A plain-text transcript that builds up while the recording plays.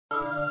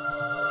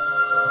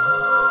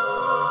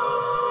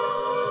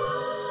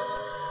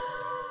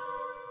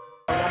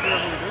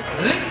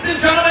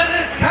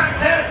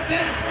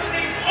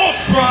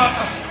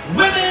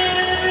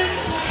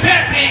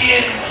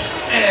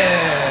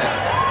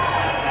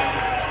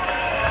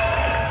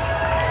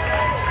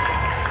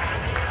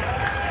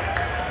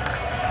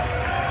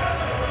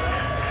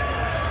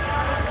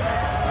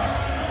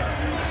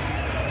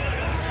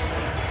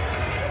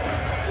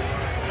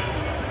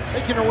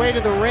her way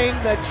to the ring,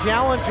 the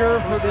challenger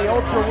for the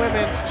Ultra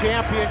Women's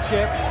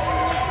Championship,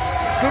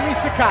 Sumie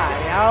Sakai,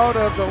 out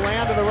of the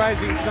land of the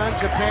rising sun,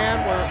 Japan,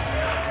 where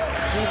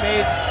she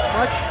made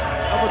much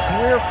of a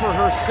career for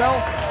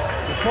herself.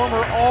 The former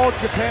All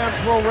Japan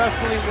Pro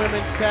Wrestling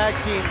Women's Tag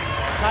Team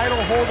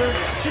title holder.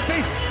 She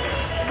faced,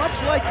 much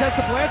like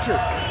Tessa Blanchard,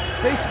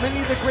 faced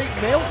many of the great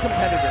male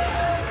competitors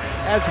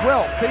as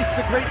well. Faced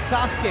the great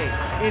Sasuke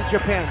in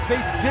Japan,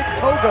 faced Dick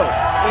Togo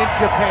in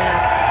Japan,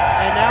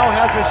 and now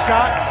has a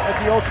shot at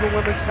the Ultra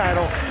Women's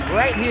title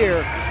right here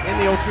in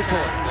the Ultra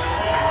Tour.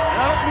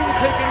 I don't mean to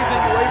take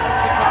anything away from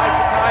Sakai.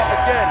 Sakai,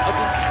 again, a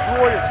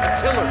destroyer, a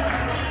killer.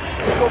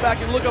 If you go back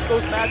and look up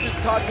those matches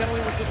Todd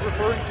Kenley was just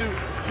referring to,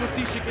 you'll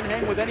see she can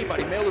hang with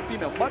anybody, male or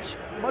female, much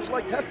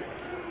like Tessa.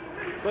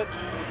 But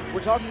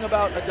we're talking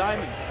about a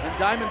diamond, and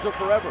diamonds are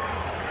forever.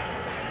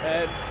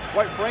 And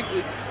quite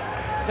frankly,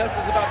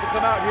 Tessa's about to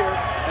come out here,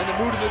 and the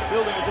mood in this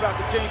building is about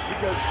to change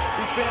because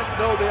these fans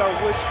know they are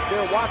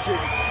watching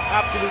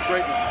absolute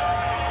greatness.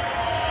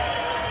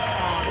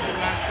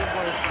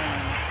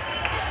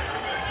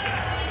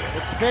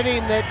 It's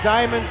fitting that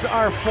diamonds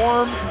are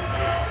formed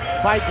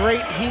by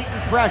great heat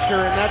and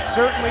pressure, and that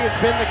certainly has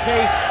been the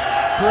case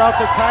throughout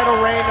the title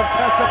reign of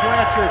Tessa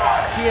Blanchard.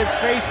 She has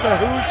faced a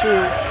who's who,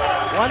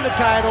 won the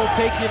title,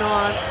 taking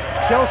on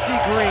Chelsea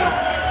Green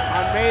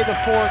on May the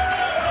 4th,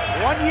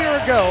 1 year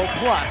ago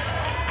plus.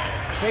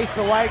 Faced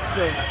the likes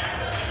of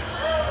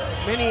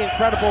many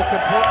incredible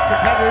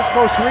competitors,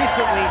 most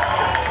recently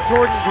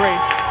Jordan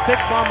Grace,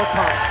 Big Mama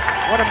Pump.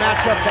 What a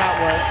matchup that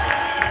was.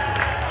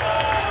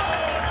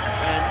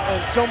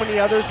 And so many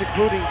others,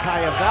 including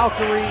Taya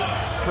Valkyrie,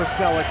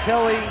 Priscilla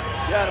Kelly,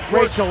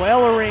 Rachel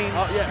Ellering,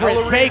 Britt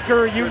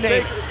Baker, you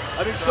name it.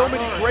 I mean, so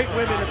many great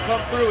women have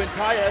come through, and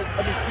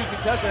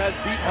Tessa has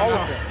beat all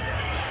of them.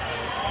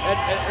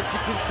 And she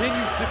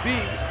continues to be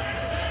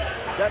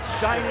that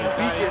shining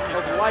beacon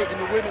of light in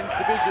the women's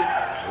division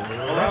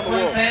around the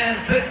world. Fans,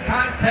 this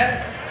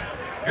contest,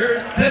 your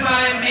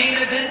semi-main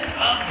event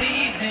of the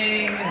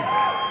evening.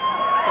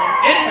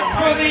 It is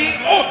for the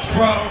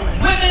Ultra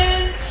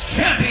Women's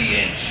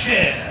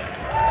Championship.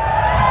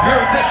 Your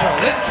official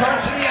in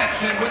charge of the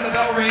action when the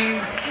bell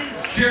rings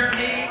is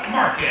Jeremy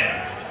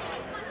Marcus.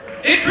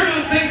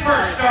 Introducing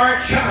first our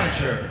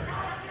challenger.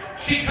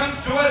 She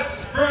comes to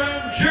us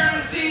from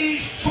Jersey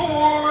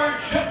Shore,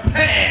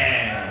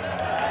 Japan.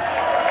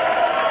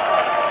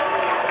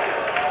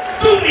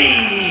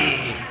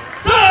 Sumie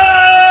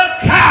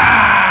Sakai!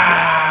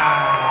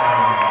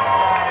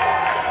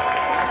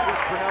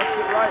 Masters pronounced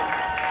it right.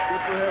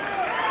 Good for him.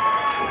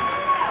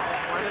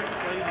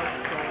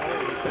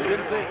 They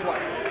didn't say it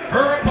twice.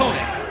 Her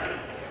opponent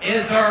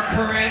is our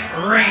current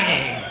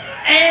reigning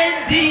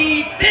and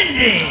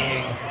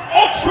defending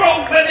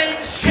Ultra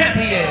Women's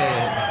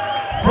Champion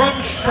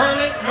from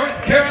Charlotte,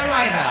 North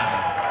Carolina.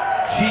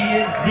 She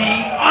is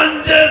the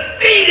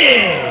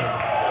undefeated,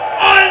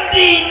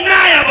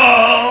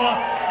 undeniable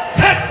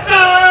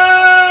Tessa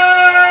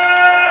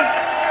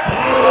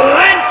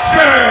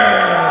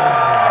Blanchard.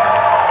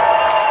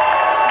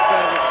 These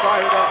fans are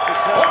fired up for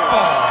Tessa.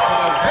 Football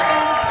for the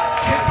Women's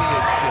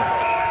Championship.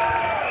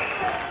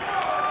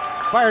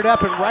 Fired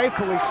up, and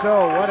rightfully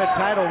so. What a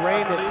title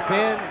reign it's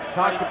been.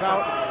 Talked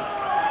about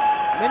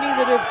many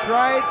that have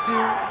tried to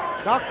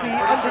knock the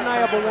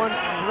undeniable one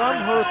from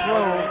her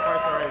throne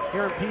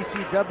here in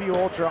PCW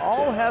Ultra.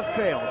 All have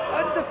failed.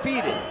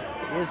 Undefeated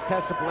is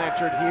Tessa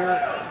Blanchard here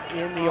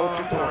in the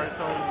Ultra Tour.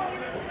 So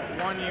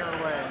 1 year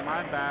away,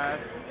 my bad.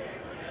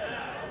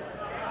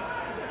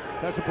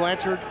 Tessa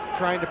Blanchard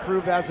trying to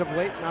prove as of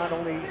late not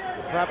only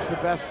perhaps the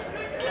best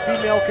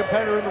female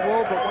competitor in the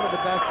world, but one of the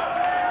best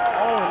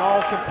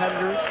all-in-all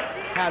competitors.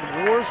 Had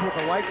wars with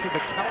the likes of the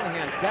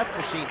Callahan Death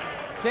Machine.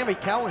 Sami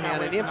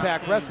Callahan in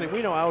Impact Wrestling,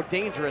 we know how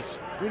dangerous,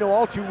 we know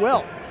all too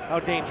well how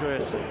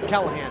dangerous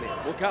Callahan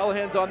is. Well,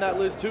 Callahan's on that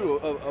list too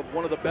of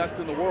one of the best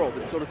in the world,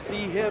 and so to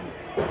see him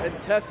and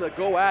Tessa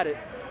go at it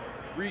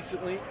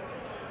recently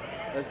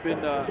has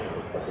been a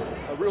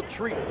real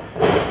treat.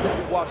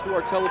 We've watched through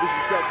our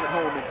television sets at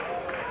home, and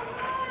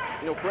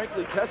you know,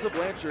 frankly, Tessa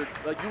Blanchard,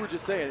 like you were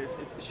just saying,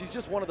 she's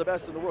just one of the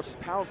best in the world. She's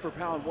pound for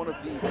pound one of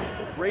the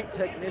great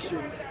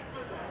technicians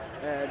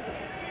and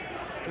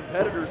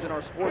competitors in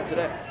our sport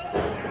today.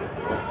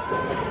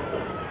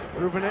 He's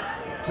proven it.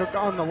 Took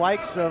on the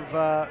likes of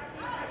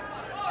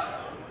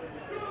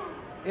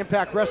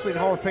Impact Wrestling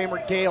Hall of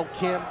Famer Gail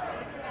Kim.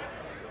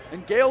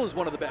 And Gail is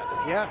one of the best.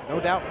 Yeah, no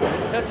doubt.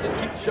 And Tessa just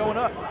keeps showing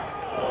up.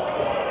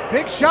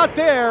 Big shot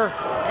there,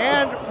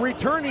 and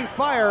returning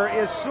fire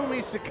is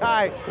Sumie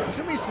Sakai.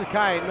 Sumie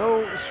Sakai,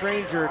 no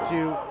stranger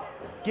to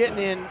getting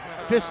in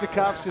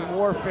fisticuffs and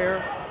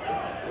warfare.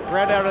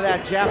 Bred out of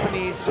that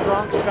Japanese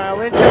strong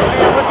style in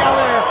Japan. Look out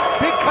there,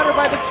 big cutter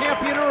by the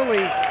champion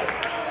early.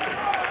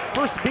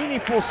 First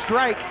meaningful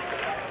strike.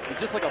 And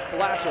just like a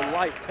flash of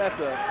light,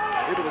 Tessa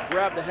able to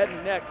grab the head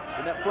and neck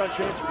and that front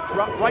chainsaw,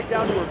 drop right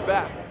down to her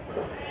back.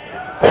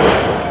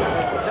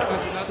 And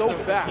Tessa's just so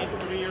fast. He's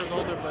 3 years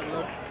older, but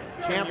look.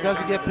 Champ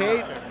doesn't get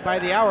paid by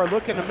the hour,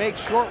 looking to make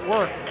short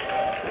work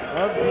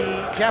of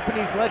the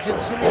Japanese legend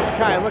Sumie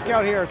Sakai. Look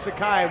out here,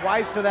 Sakai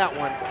wise to that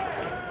one.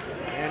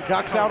 And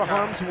ducks out of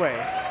harm's way.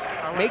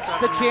 Makes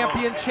the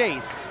champion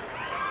chase.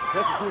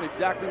 Tessa's doing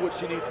exactly what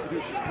she needs to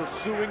do. She's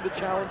pursuing the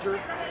challenger.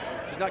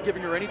 She's not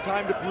giving her any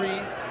time to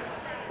breathe.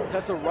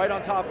 Tessa right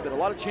on top of it. A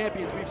lot of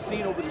champions we've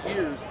seen over the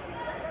years,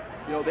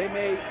 you know, they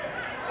may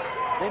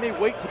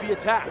wait to be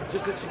attacked,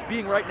 just as she's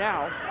being right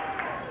now.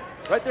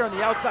 Right there on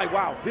the outside,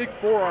 wow, big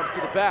forearm to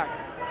the back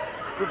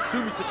from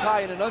Sumie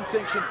Sakai in an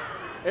unsanctioned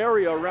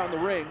area around the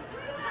ring.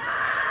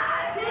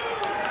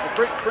 And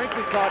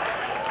frankly, Todd,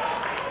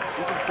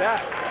 this is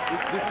bad.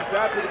 This is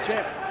bad for the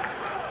champ.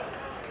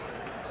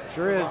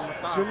 Sure is.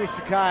 Sumie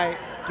Sakai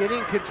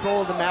getting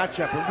control of the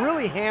matchup and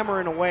really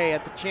hammering away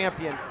at the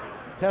champion,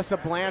 Tessa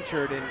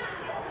Blanchard. And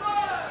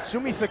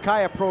Sumie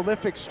Sakai, a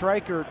prolific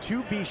striker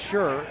to be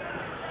sure,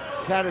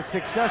 has had a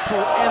successful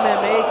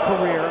MMA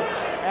career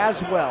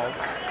as well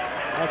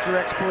as her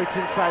exploits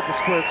inside the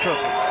squared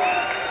circle.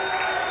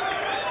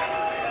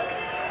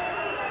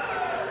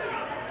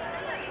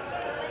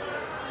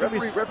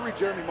 Referee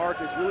Jeremy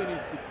Marcus really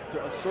needs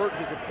to assert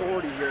his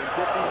authority here and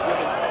get these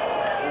women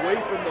away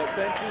from the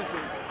fences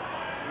and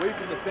away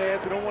from the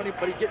fans. We don't want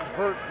anybody getting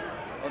hurt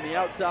on the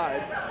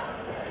outside.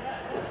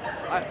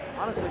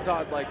 Honestly,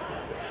 Todd, like,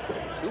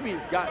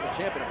 Sumi's got the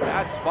champ in a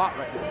bad spot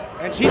right now.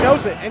 And she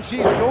knows it, and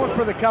she's going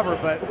for the cover,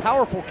 but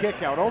powerful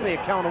kick out, only a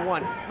count of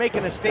one.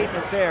 Making a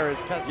statement there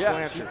is Tessa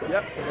Blanchard.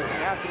 Yep, the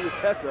tenacity of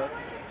Tessa.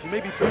 She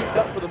may be beaten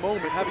up for the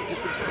moment, having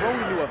just been thrown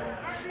into a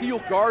steel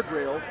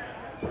guardrail.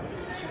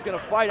 She's gonna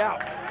fight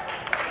out.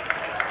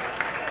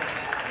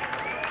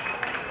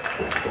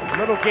 A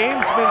little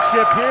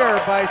gamesmanship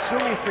here by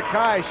Sumie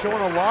Sakai,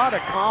 showing a lot of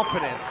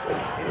confidence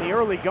in the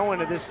early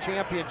going of this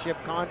championship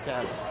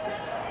contest.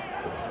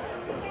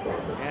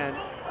 And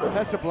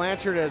Tessa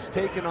Blanchard has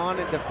taken on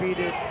and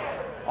defeated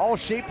all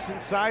shapes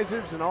and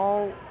sizes and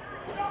all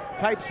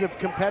types of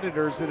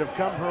competitors that have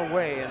come her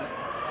way, and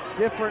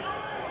different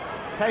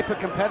type of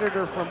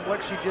competitor from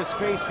what she just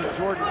faced in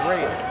Jordan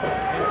Grace.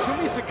 And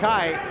Sumie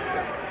Sakai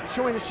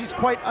showing that she's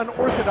quite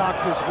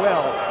unorthodox as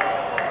well.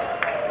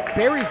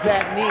 Buries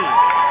that knee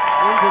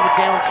into the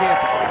down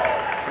champion.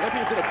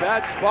 Champion's in a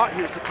bad spot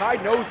here. Sakai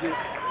knows it.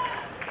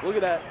 Look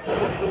at that.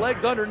 Puts the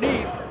legs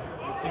underneath.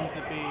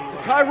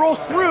 Sakai rolls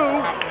through.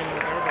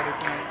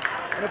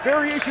 And a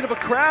variation of a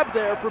crab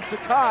there from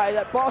Sakai,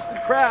 that Boston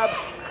crab.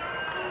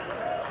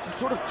 She's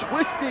sort of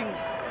twisting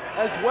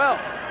as well.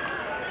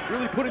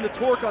 Really putting the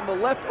torque on the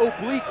left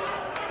obliques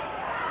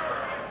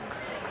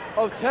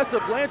of Tessa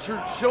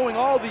Blanchard, showing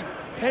all the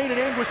pain and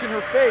anguish in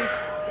her face.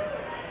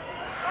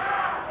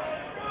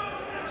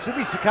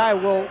 Sumie Sakai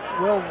will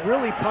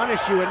really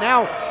punish you, and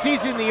now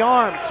seizing the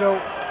arm, so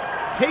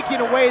taking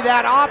away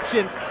that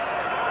option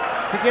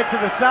to get to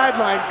the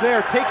sidelines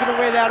there, taking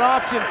away that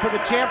option for the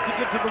champ to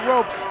get to the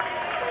ropes.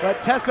 But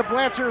Tessa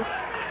Blanchard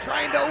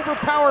trying to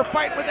overpower,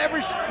 fight with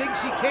everything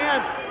she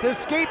can to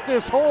escape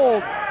this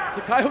hold.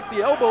 Sakai hooked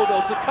the elbow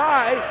though.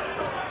 Sakai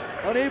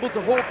unable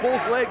to hold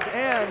both legs,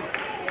 and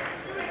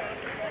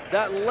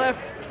that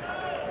left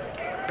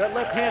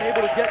hand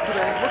able to get to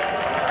the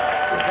end.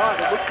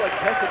 It looks like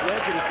Tessa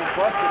Blanchard has been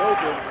busted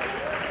open.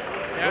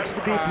 Looks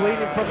to be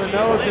bleeding from the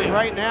nose, and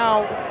right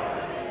now,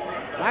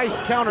 nice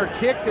counter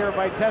kick there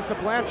by Tessa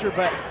Blanchard,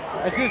 but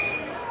as this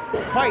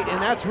fight, and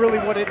that's really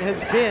what it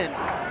has been,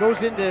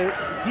 goes into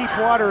deep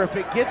water, if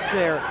it gets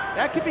there,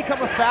 that could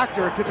become a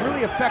factor. It could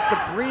really affect the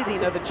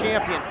breathing of the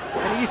champion.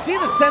 And you see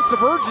the sense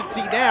of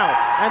urgency now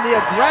and the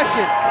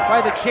aggression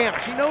by the champ.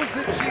 She knows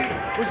that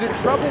she was in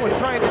trouble and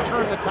trying to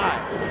turn the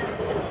tide.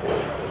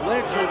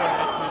 Blanchard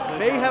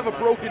may have a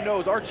broken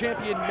nose. Our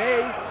champion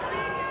may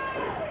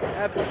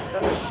have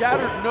a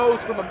shattered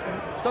nose from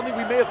something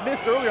we may have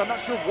missed earlier. I'm not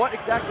sure what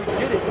exactly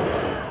did it,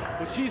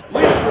 but she's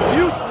bleeding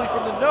profusely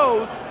from the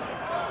nose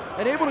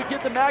and able to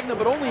get the magnum,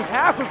 but only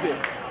half of it.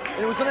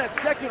 And it was on that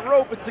second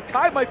rope, and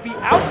Sakai might be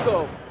out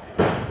though.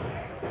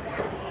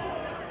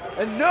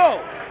 And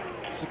no.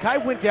 Sakai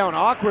went down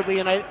awkwardly,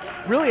 and I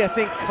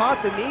think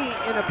caught the knee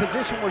in a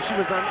position where she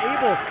was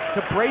unable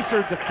to brace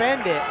or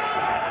defend it.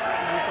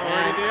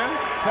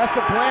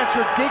 Tessa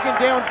Blanchard digging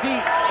down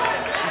deep.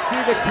 You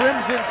see the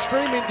crimson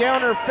streaming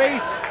down her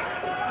face,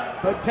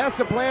 but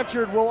Tessa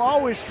Blanchard will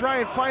always try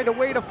and find a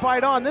way to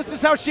fight on. This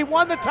is how she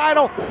won the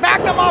title.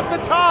 Magnum off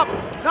the top.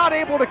 Not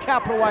able to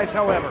capitalize,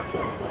 however.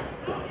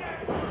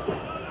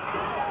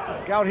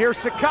 Look out here,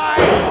 Sakai.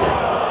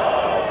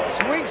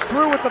 Swings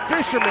through with the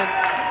fisherman.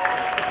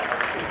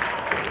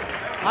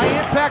 High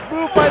impact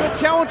move by the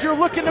challenger,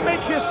 looking to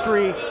make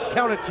history.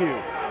 Count of two.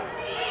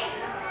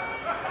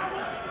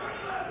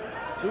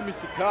 Sumie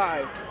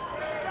Sakai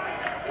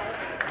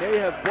may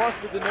have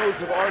busted the nose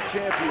of our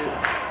champion,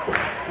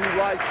 who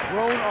lies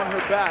prone on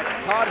her back.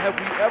 Todd, have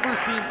we ever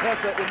seen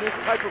Tessa in this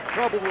type of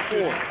trouble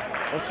before?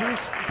 Well,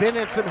 she's been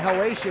in some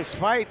hellacious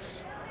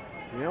fights.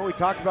 You know, we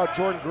talked about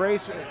Jordan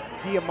Grace,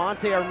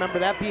 Diamante. I remember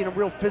that being a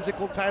real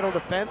physical title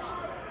defense,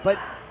 but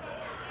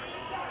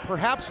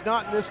perhaps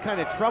not in this kind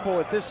of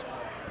trouble at this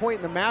point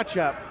in the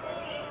matchup.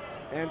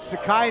 And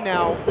Sakai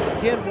now,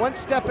 again, one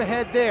step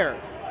ahead there.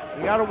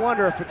 You got to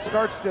wonder if it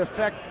starts to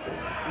affect,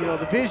 you know,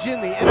 the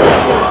vision, the energy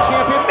of the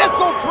champion.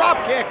 Missile drop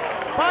kick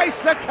by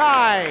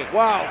Sakai.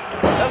 Wow,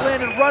 that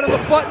landed right on the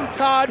button,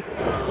 Todd.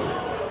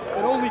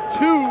 And only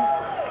 2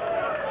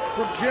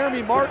 from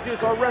Jeremy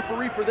Marcus, our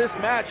referee for this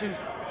match, who's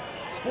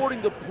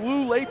sporting the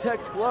blue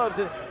latex gloves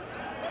as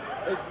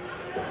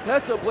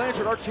Tessa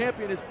Blanchard, our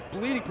champion, is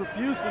bleeding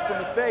profusely from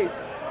the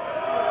face.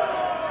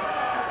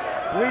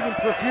 Bleeding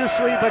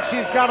profusely, but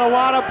she's got a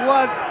lot of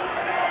blood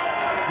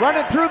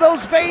running through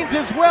those veins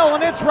as well,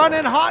 and it's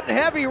running hot and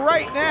heavy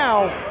right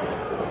now.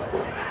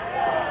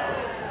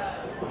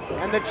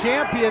 And the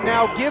champion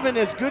now given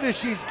as good as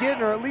she's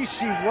getting, or at least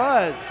she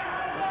was,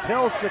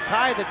 until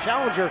Sakai, the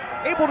challenger,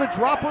 able to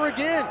drop her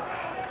again.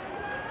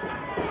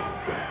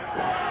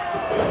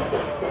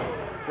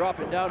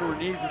 Dropping down to her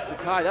knees is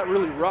Sakai. That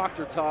really rocked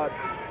her, Todd.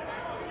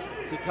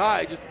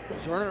 Sakai just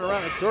turning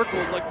around in a circle,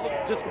 like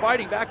just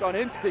fighting back on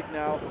instinct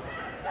now.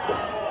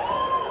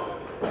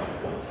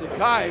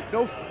 Sakai,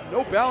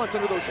 no balance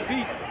under those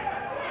feet.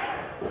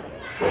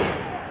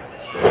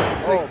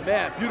 Oh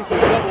man, beautiful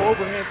double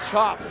overhand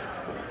chops.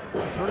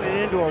 Turning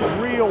it into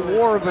a real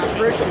war of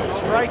attrition,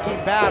 striking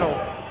battle.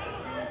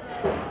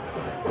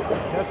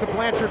 Tessa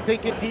Blanchard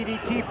thinking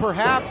DDT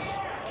perhaps,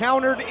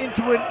 countered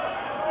into an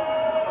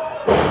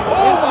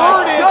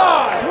inverted,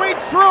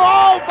 swings through.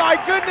 Oh my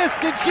goodness,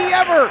 did she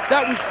ever?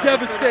 That was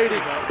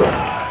devastating.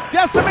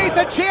 Decimate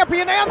the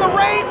champion and the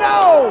reign?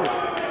 No!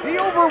 The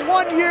over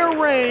 1 year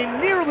reign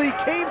nearly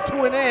came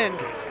to an end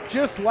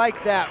just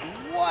like that.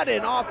 What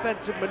an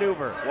offensive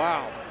maneuver.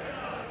 Wow.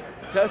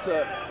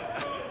 Tessa,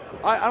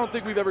 I don't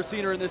think we've ever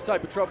seen her in this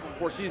type of trouble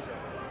before. She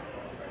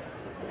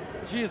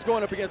is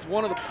going up against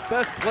one of the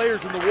best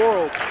players in the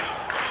world.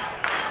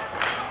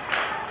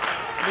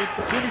 I mean,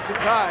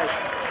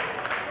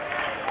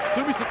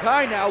 Sumie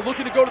Sakai now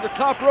looking to go to the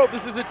top rope.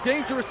 This is a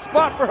dangerous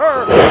spot for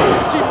her.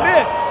 She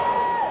missed.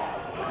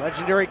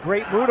 Legendary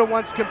Great Muta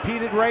once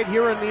competed right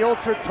here in the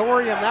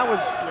Ultratorium. That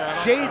was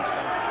shades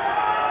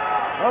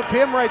of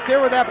him right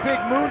there with that big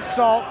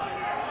moonsault.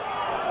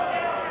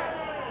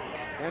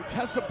 And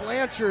Tessa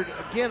Blanchard,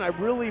 again, I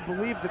really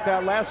believe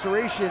that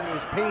laceration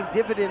is paying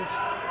dividends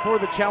for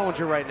the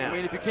challenger right now. I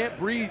mean, if you can't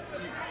breathe,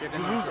 you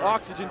lose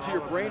oxygen to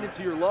your brain and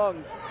to your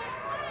lungs.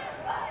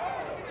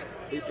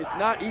 It's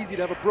not easy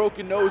to have a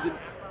broken nose and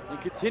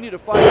continue to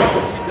fight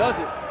while she does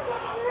it.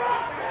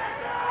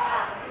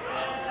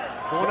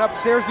 Going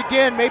upstairs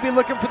again, maybe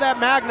looking for that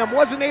Magnum.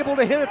 Wasn't able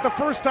to hit it the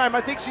first time.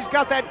 I think she's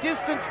got that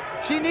distance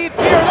she needs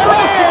here. There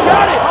it is! She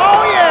got it!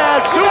 Oh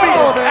yeah! Sumie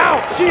is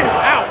out! She is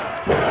out!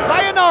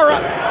 Sayonara!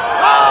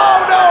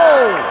 Oh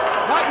no!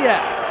 Not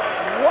yet.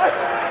 What?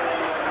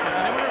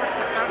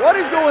 What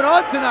is going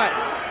on tonight?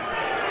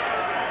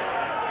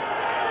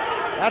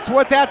 That's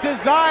what that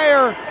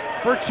desire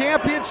for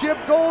championship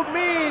gold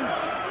means.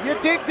 You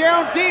dig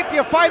down deep,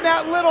 you find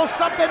that little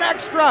something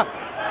extra.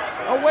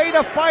 A way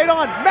to fight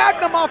on.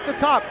 Magnum off the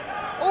top.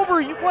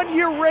 Over 1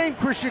 year reign,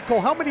 Christian Cole.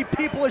 How many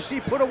people has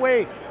she put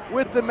away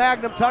with the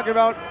Magnum? Talking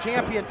about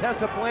champion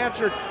Tessa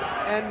Blanchard,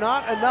 and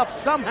not enough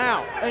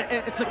somehow.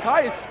 And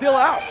Sakai is still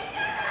out,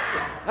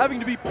 having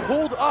to be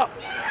pulled up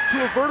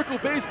to a vertical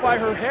base by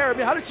her hair. I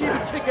mean, how did she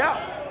even kick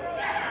out?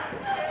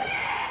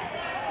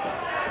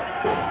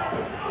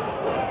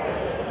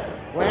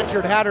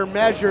 Blanchard had her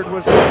measured,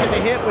 was looking to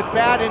hit with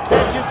bad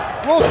intentions.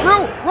 Rolls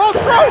through, rolls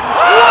through!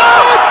 What?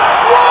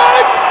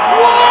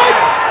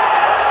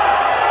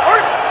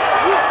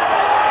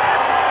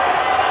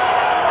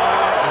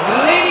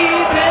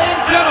 Ladies and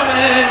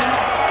gentlemen,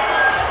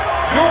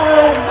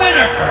 your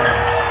winner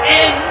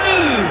and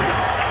new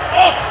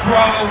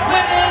Ultra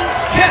Women's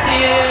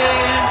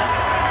Champion,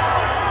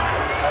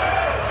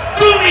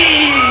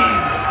 Sumie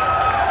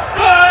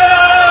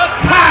Sakai!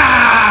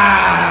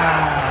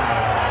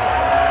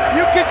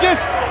 You could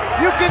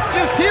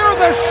just hear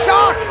the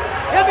shock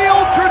in the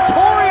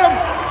Ultratorium.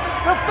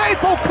 The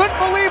faithful couldn't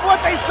believe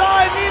what they saw,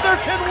 and neither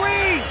can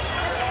we.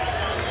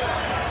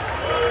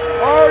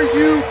 Are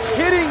you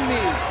kidding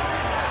me?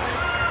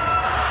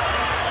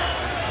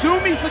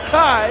 Sumie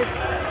Sakai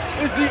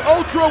is the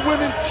Ultra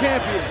Women's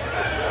Champion.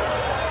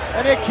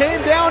 And it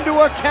came down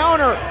to a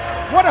counter.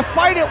 What a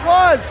fight it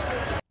was.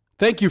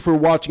 Thank you for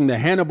watching the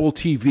Hannibal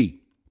TV.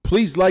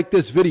 Please like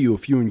this video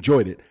if you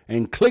enjoyed it,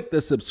 and click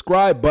the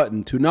subscribe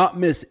button to not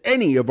miss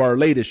any of our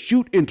latest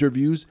shoot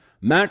interviews,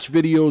 match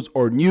videos,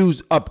 or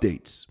news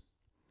updates.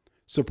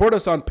 Support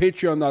us on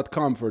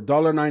patreon.com for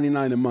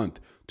 $1.99 a month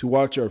to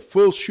watch our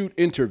full shoot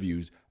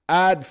interviews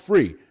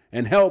ad-free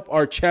and help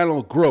our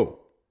channel grow.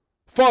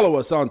 Follow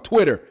us on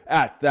Twitter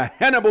at the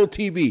Hannibal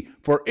TV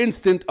for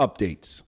instant updates.